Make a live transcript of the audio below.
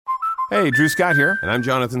Hey, Drew Scott here, and I'm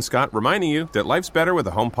Jonathan Scott, reminding you that life's better with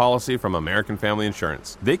a home policy from American Family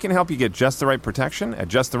Insurance. They can help you get just the right protection at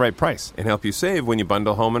just the right price and help you save when you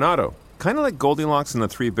bundle home and auto. Kind of like Goldilocks and the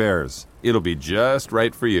Three Bears. It'll be just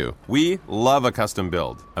right for you. We love a custom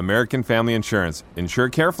build. American Family Insurance. Insure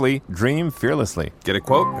carefully, dream fearlessly. Get a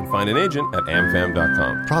quote and find an agent at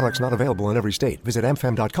amfam.com. Products not available in every state. Visit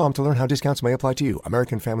amfam.com to learn how discounts may apply to you.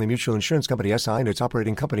 American Family Mutual Insurance Company SI and its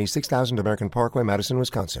operating company 6000 American Parkway, Madison,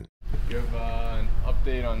 Wisconsin. You have an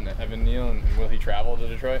update on Evan Neal, and will he travel to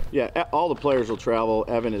Detroit? Yeah, all the players will travel.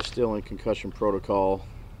 Evan is still in concussion protocol.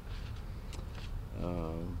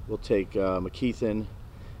 We'll take McKeithen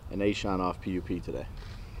and Ashawn off PUP today,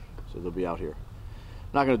 so they'll be out here.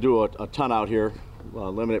 Not going to do a ton out here.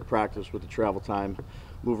 Limited practice with the travel time.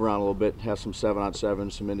 Move around a little bit. Have some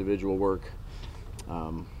 7-on-7, some individual work,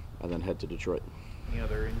 and then head to Detroit. Any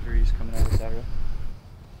other injuries coming out of Saturday?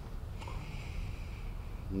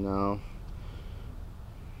 No.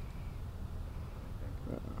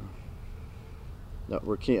 No,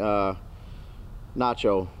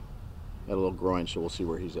 Nacho had a little groin, so we'll see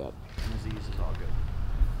where he's at. Aziz is all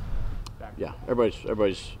good. Yeah,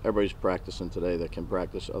 everybody's practicing today that can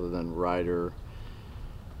practice, other than Ryder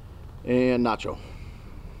and Nacho.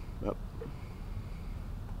 Yep.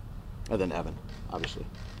 And then Evan, obviously.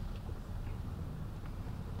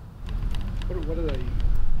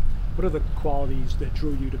 What are the qualities that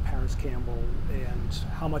drew you to Paris Campbell, and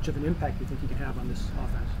how much of an impact do you think he can have on this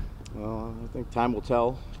offense? Well, I think time will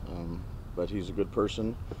tell, but he's a good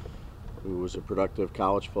person who was a productive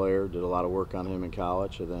college player, did a lot of work on him in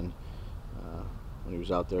college, and then when he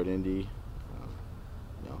was out there at Indy,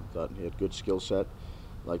 thought he had good skill set,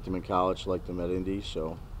 liked him in college, liked him at Indy,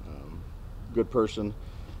 so good person.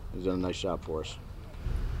 He's done a nice job for us.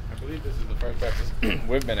 I believe this is the first practice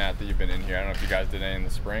we've been at that you've been in here. I don't know if you guys did any in the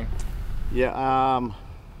spring. Yeah,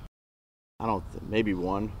 maybe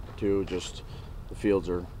one or two, just the fields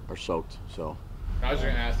are soaked, so. I was just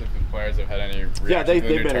going to ask if the players have had any reaction Yeah, they've to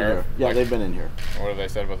the new been turf. in here. Yeah, Like, they've been in here. What have they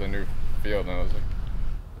said about the new field? And I was like,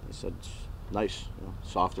 They said it's nice,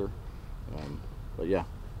 softer, but yeah,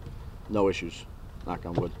 no issues. Knock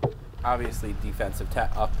on wood. Obviously,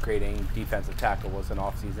 upgrading defensive tackle was an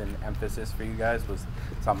off-season emphasis for you guys. Was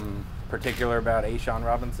something particular about Ashawn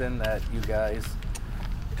Robinson that you guys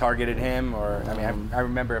targeted him? Or I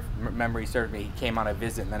remember, if memory serves me, he came on a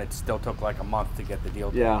visit and then it still took like a month to get the deal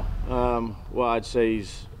done. Yeah, well, I'd say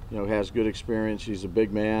he's has good experience. He's a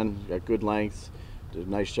big man, got good length, did a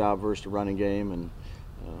nice job versus the running game, and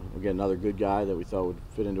again, another good guy that we thought would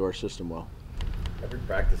fit into our system well. Every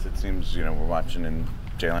practice, it seems, we're watching, and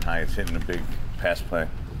Jalen Hyatt's hitting a big pass play.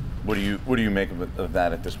 What do you make of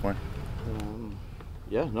that at this point?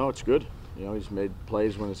 Yeah, no, it's good. He's made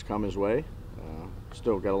plays when it's come his way.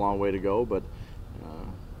 Still got a long way to go, but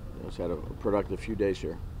he's had a productive few days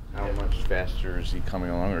here. How much faster is he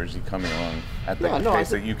coming along, or is he coming along at the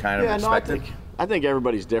pace that you kind of expected? I think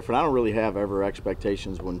everybody's different. I don't really have ever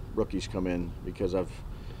expectations when rookies come in, because I've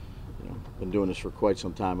been doing this for quite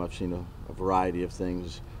some time. I've seen a variety of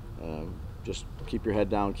things. Just keep your head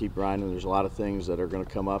down, keep grinding. There's a lot of things that are going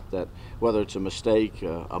to come up, that whether it's a mistake,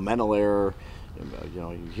 a mental error,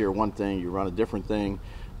 you hear one thing, you run a different thing,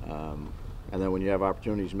 and then when you have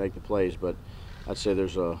opportunities, you make the plays. But I'd say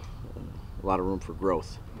there's a lot of room for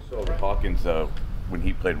growth. So Hawkins, when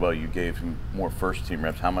he played well, you gave him more first-team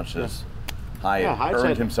reps. How much has Hyatt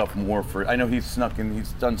earned himself more for? I know he's snuck in,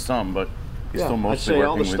 he's done some, but he's still mostly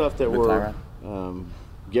working with Tyrod. I'd say all the stuff that we're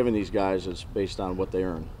giving these guys is based on what they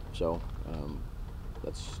earn. So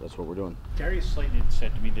that's what we're doing. Darius Slayton had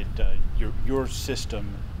said to me that your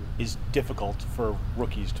system is difficult for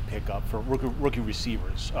rookies to pick up, for rookie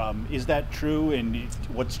receivers. Is that true, and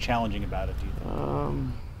what's challenging about it, do you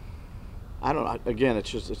think? I don't know. Again,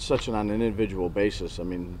 it's such on an individual basis. I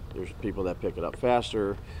mean, there's people that pick it up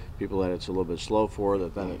faster, people that it's a little bit slow for,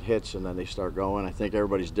 that then it hits and then they start going. I think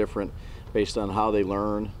everybody's different based on how they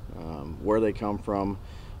learn, where they come from.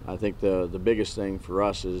 I think the biggest thing for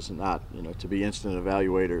us is not, to be instant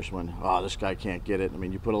evaluators when, this guy can't get it. I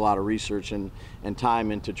mean, you put a lot of research and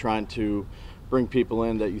time into trying to bring people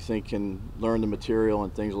in that you think can learn the material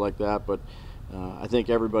and things like that. But I think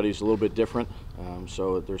everybody's a little bit different.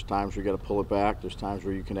 So there's times where you got to pull it back. There's times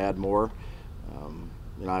where you can add more.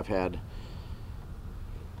 I've had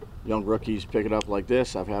young rookies pick it up like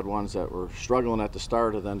this. I've had ones that were struggling at the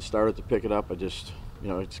start and then started to pick it up.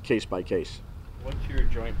 It's case by case. What's your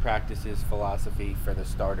joint practices philosophy for the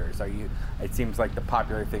starters? It seems like the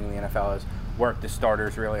popular thing in the NFL is work the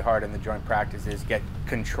starters really hard in the joint practices, get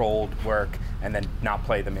controlled work, and then not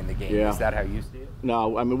play them in the game. Yeah. Is that how you see it?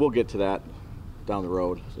 No, I mean, we'll get to that down the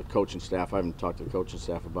road. The coaching staff, I haven't talked to the coaching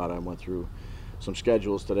staff about it. I went through some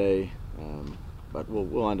schedules today, but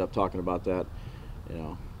we'll end up talking about that,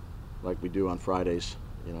 like we do on Fridays.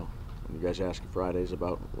 When you guys ask Fridays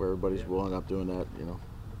about where everybody's, we'll end up doing that,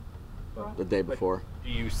 the day before. Do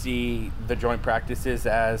you see the joint practices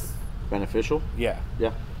as beneficial? Yeah.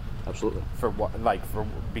 Yeah, absolutely. For what? For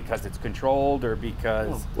because it's controlled, or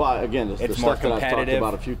because? Well, again, it's the more stuff that I've talked competitive?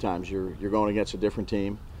 about a few times. You're going against a different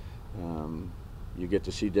team. You get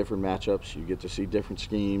to see different matchups. You get to see different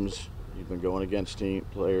schemes. You've been going against team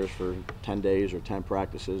players for 10 days or 10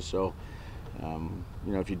 practices. So,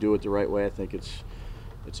 if you do it the right way, I think it's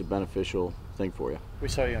a beneficial thing for you. We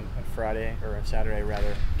saw you on Friday, or on Saturday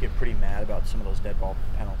rather, get pretty mad about some of those dead ball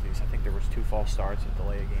penalties. I think there was 2 false starts and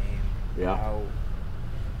delay a game. Yeah.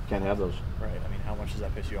 Can't have those. Right. I mean, how much does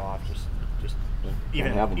that piss you off? Just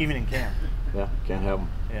yeah, even in camp. Yeah, can't have them.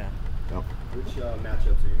 Yeah. Yep. Which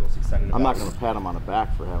matchups are you most excited about? I'm not going to pat him on the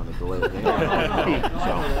back for having a delay a game.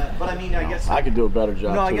 But I mean, I guess I could do a better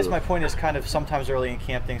job. No, I guess my point is kind of sometimes early in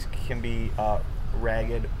camp things can be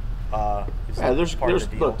ragged. There's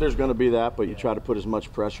going to be that, but you try to put as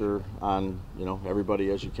much pressure on everybody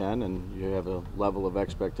as you can, and you have a level of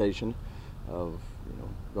expectation of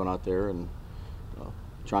going out there and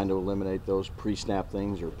trying to eliminate those pre-snap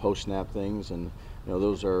things or post-snap things, and they're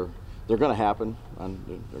going to happen,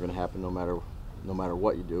 and they're going to happen no matter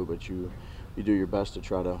what you do, but you do your best to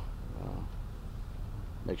try to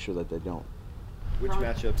make sure that they don't. Which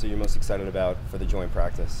matchups are you most excited about for the joint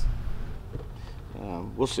practice?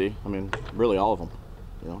 We'll see. I mean, really all of them.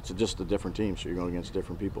 It's just a different team, so you're going against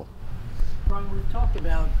different people. Brian, we've talked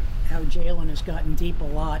about how Jalen has gotten deep a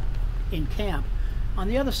lot in camp. On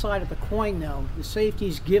the other side of the coin, though, the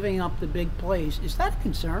safety's giving up the big plays. Is that a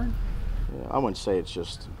concern? Yeah, I wouldn't say it's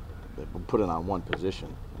just that we put it on one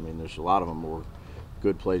position. I mean, there's a lot of them were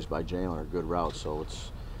good plays by Jalen or good routes, so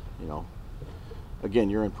it's, again,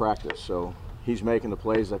 you're in practice, so he's making the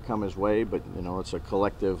plays that come his way, but it's a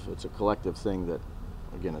collective thing that,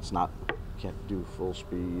 again, it's not, can't do full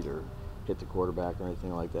speed or hit the quarterback or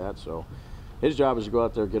anything like that. So his job is to go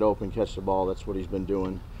out there, get open, catch the ball. That's what he's been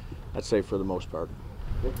doing, I'd say, for the most part.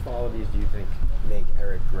 What qualities do you think make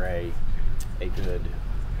Eric Gray a good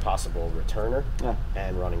possible returner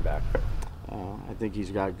and running back? I think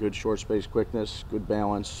he's got good short space quickness, good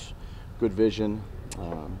balance, good vision.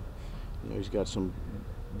 He's got some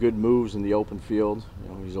good moves in the open field.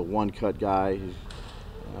 He's a one-cut guy,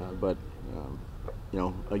 but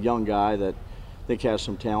a young guy that I think has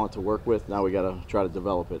some talent to work with. Now we got to try to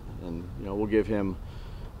develop it, and we'll give him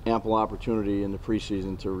ample opportunity in the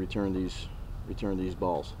preseason to return these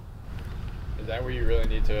balls. Is that where you really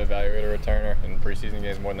need to evaluate a returner in preseason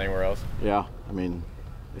games more than anywhere else? Yeah, I mean,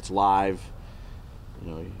 it's live.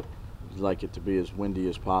 You'd like it to be as windy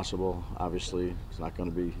as possible. Obviously, it's not going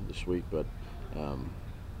to be this week, but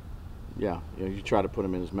you try to put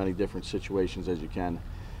them in as many different situations as you can.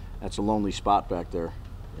 That's a lonely spot back there.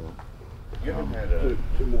 You haven't had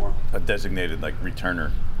a designated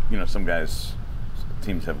returner. Some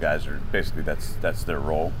teams have guys who basically that's their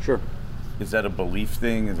role. Sure. Is that a belief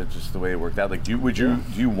thing? Is it just the way it worked out? Do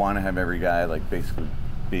you want to have every guy basically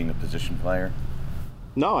being a position player?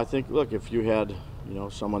 No, I think, look, if you had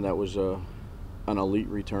someone that was an elite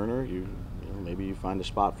returner, maybe you find a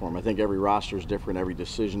spot for him. I think every roster is different, every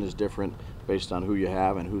decision is different based on who you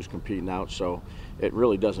have and who's competing out. So it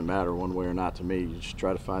really doesn't matter one way or not to me. You just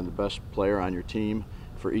try to find the best player on your team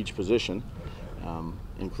for each position,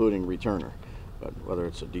 including returner. But whether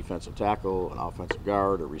it's a defensive tackle, an offensive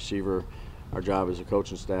guard, a receiver, our job as a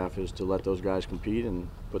coaching staff is to let those guys compete and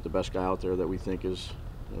put the best guy out there that we think is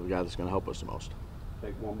the guy that's going to help us the most.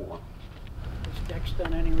 Take one more. Has Dex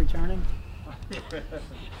done any returning?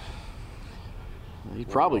 He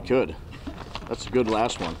probably could. That's a good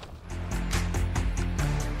last one.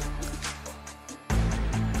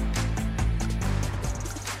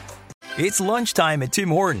 It's lunchtime at Tim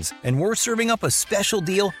Hortons, and we're serving up a special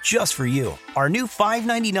deal just for you. Our new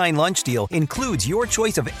 $5.99 lunch deal includes your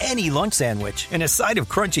choice of any lunch sandwich and a side of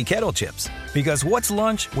crunchy kettle chips. Because what's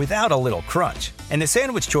lunch without a little crunch? And the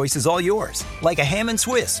sandwich choice is all yours, like a ham and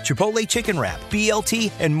Swiss, Chipotle chicken wrap,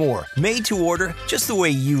 BLT, and more, made to order just the way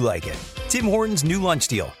you like it. Tim Hortons' new lunch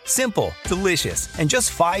deal. Simple, delicious, and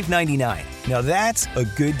just $5.99. Now that's a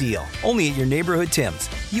good deal. Only at your neighborhood Tim's.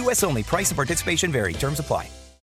 U.S. only. Price and participation vary. Terms apply.